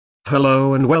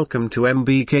Hello and welcome to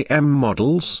MBKM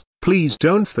Models. Please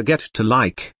don't forget to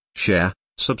like, share,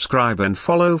 subscribe and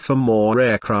follow for more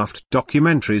aircraft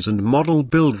documentaries and model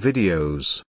build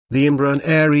videos. The Embraer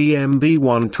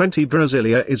EMB120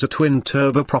 Brasilia is a twin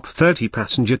turboprop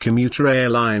 30-passenger commuter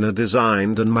airliner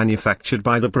designed and manufactured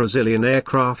by the Brazilian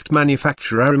aircraft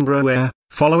manufacturer Embraer.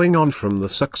 Following on from the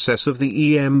success of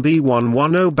the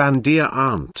EMB110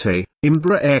 Bandeirante,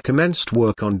 Embraer commenced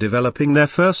work on developing their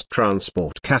first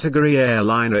transport category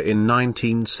airliner in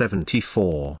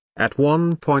 1974. At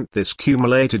one point this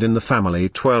cumulated in the family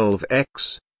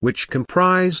 12X, which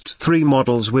comprised three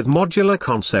models with modular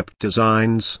concept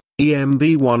designs: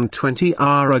 EMB120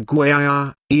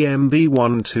 Araguaia,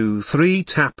 EMB123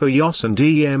 Tapajós and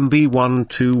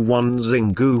EMB121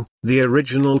 Xingu. The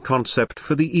original concept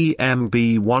for the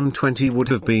EMB120 would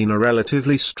have been a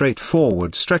relatively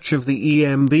straightforward stretch of the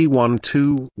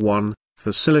EMB121,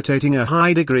 facilitating a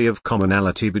high degree of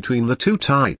commonality between the two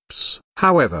types.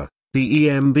 However, the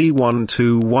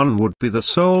EMB121 would be the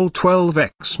sole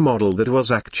 12X model that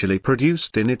was actually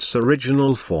produced in its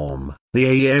original form. The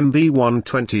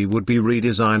EMB120 would be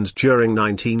redesigned during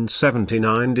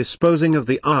 1979, disposing of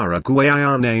the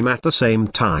Araguaia name at the same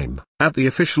time. At the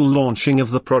official launching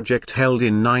of the project held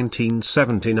in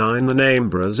 1979, the name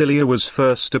Brasilia was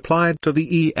first applied to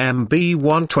the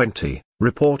EMB120.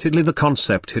 Reportedly the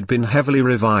concept had been heavily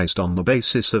revised on the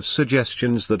basis of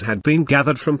suggestions that had been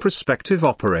gathered from prospective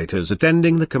operators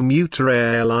attending the Commuter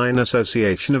Airline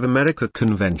Association of America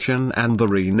convention, and the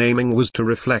renaming was to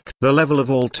reflect the level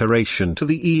of alteration to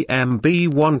the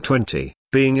EMB120.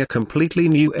 Being a completely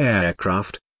new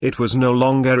aircraft, it was no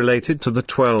longer related to the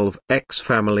 12X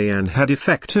family and had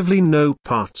effectively no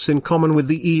parts in common with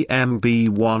the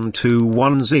EMB121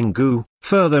 Xingu.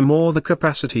 Furthermore, the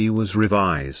capacity was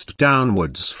revised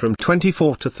downwards from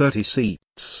 24 to 30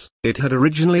 seats. It had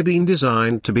originally been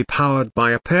designed to be powered by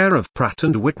a pair of Pratt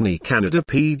Whitney Canada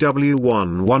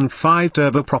PW115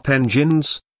 turboprop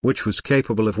engines, which was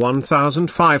capable of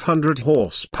 1,500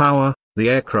 horsepower. The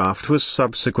aircraft was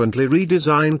subsequently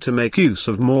redesigned to make use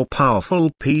of more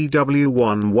powerful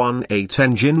PW118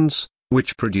 engines,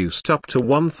 which produced up to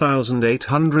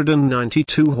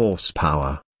 1,892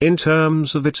 horsepower. In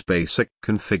terms of its basic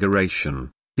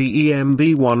configuration, the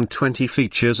EMB120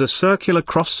 features a circular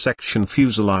cross-section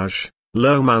fuselage,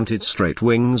 low-mounted straight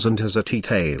wings and has a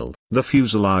T-tail. The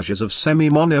fuselage is of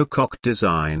semi-monocoque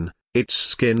design, its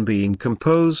skin being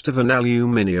composed of an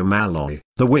aluminium alloy.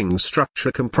 The wing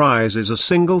structure comprises a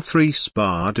single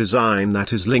three-spar design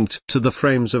that is linked to the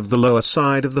frames of the lower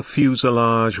side of the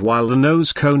fuselage, while the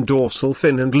nose cone, dorsal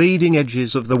fin and leading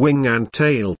edges of the wing and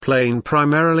tail plane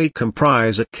primarily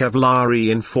comprise a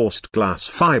Kevlar-reinforced glass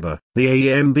fiber. The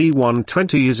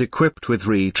EMB120 is equipped with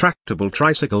retractable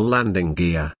tricycle landing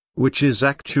gear, which is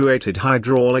actuated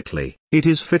hydraulically. It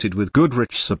is fitted with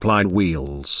Goodrich-supplied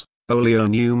wheels,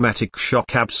 oleo-pneumatic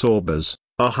shock absorbers,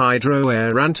 a Hydro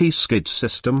Aire anti-skid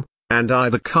system, and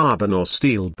either carbon or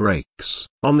steel brakes.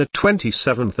 On the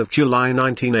 27th of July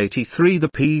 1983, the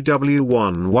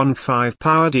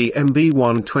PW115-powered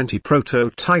EMB120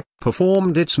 prototype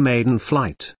performed its maiden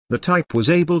flight. The type was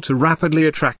able to rapidly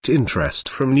attract interest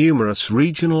from numerous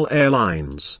regional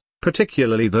airlines,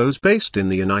 particularly those based in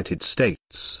the United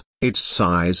States. Its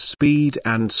size, speed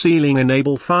and ceiling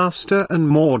enable faster and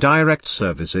more direct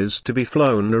services to be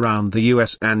flown around the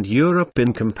US and Europe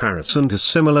in comparison to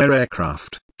similar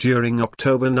aircraft. During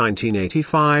October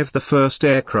 1985, the first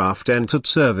aircraft entered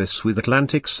service with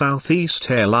Atlantic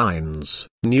South-east Airlines.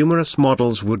 Numerous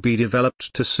models would be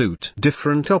developed to suit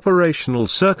different operational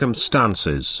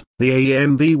circumstances. The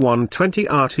EMB120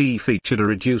 RT featured a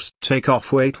reduced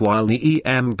takeoff weight, while the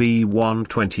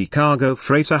EMB120 cargo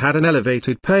freighter had an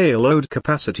elevated payload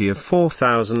capacity of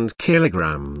 4,000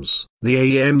 kilograms. The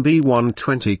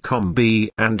EMB120 Combi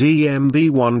and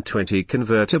EMB120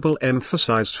 convertible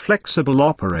emphasized flexible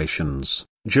operations.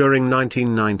 During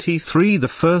 1993, the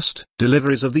first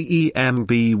deliveries of the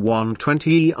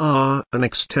EMB120ER, an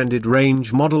extended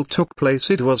range model, took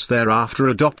place. It was thereafter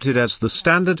adopted as the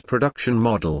standard production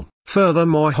model.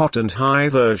 Furthermore, hot and high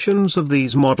versions of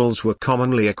these models were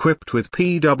commonly equipped with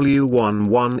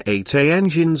PW118A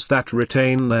engines that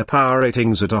retain their power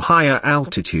ratings at a higher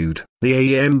altitude.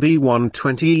 The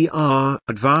EMB120ER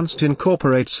Advanced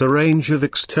incorporates a range of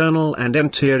external and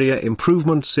interior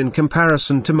improvements in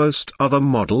comparison to most other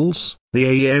models. The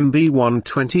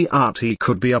EMB120 RT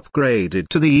could be upgraded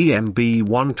to the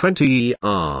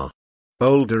EMB120ER.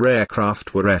 Older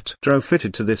aircraft were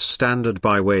retrofitted to this standard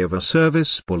by way of a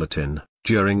service bulletin.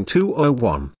 During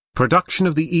 2001, production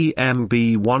of the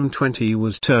EMB120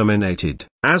 was terminated.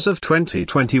 As of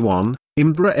 2021,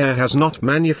 Embraer has not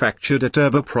manufactured a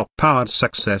turboprop-powered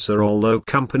successor, although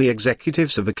company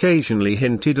executives have occasionally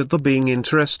hinted at the being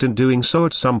interest in doing so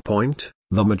at some point.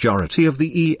 The majority of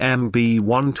the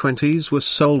EMB120s was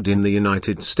sold in the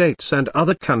United States and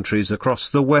other countries across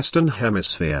the Western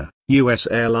Hemisphere. U.S.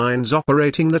 airlines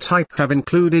operating the type have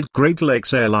included Great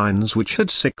Lakes Airlines, which had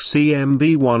 6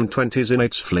 EMB120s in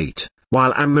its fleet,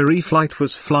 while Ameriflight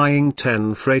was flying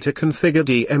 10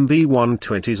 freighter-configured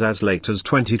EMB120s as late as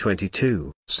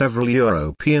 2022. Several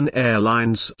European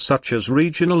airlines such as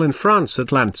Regional in France,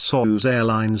 Atlantic South-east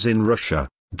Airlines in Russia,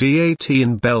 DAT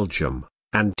in Belgium,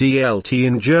 and DLT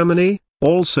in Germany,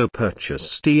 also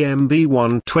purchased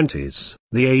EMB120s.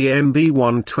 The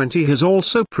EMB120 has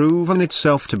also proven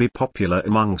itself to be popular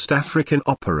amongst African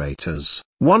operators.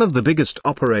 One of the biggest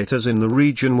operators in the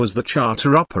region was the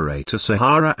charter operator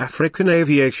Sahara African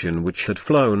Aviation, which had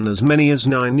flown as many as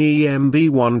 9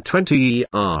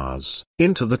 EMB120ERs.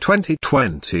 Into the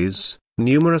 2020s,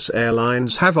 numerous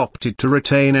airlines have opted to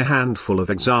retain a handful of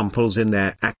examples in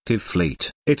their active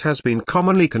fleet. It has been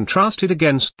commonly contrasted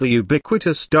against the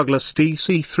ubiquitous Douglas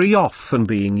DC-3, often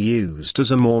being used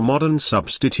as a more modern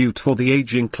substitute for the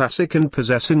aging classic and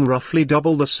possessing roughly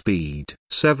double the speed.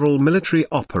 Several military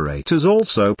operators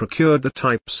also procured the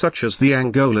type, such as the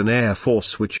Angolan Air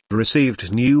Force, which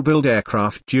received new-build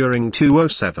aircraft during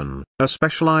 2007. A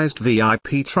specialized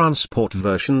VIP transport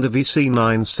version, the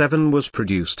VC-97, was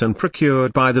produced and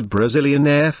procured by the Brazilian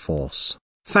Air Force.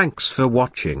 Thanks for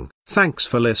watching, thanks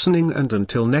for listening, and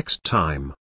until next time.